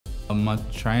My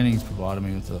training's provided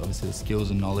me with obviously the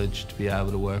skills and knowledge to be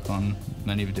able to work on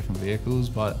many different vehicles,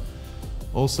 but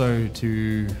also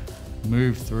to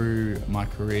move through my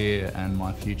career and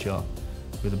my future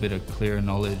with a bit of clearer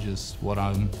knowledge as what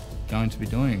I'm going to be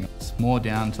doing. It's more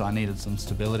down to I needed some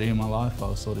stability in my life. I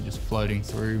was sort of just floating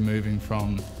through, moving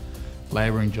from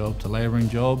labouring job to labouring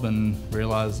job, and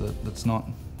realised that that's not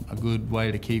a good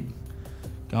way to keep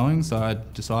going. So I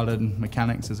decided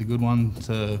mechanics is a good one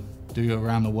to do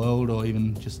around the world or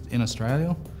even just in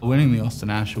Australia. Winning the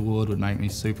Asche award would make me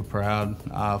super proud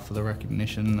for the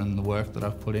recognition and the work that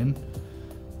I've put in.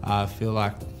 I feel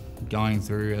like going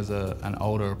through as an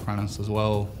older apprentice as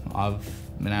well, I've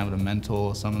been able to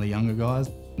mentor some of the younger guys.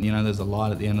 You know, there's a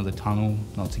light at the end of the tunnel,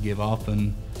 not to give up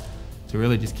and to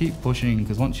really just keep pushing,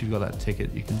 because once you've got that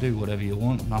ticket, you can do whatever you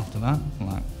want, and after that,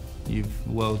 like, the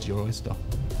world's your oyster.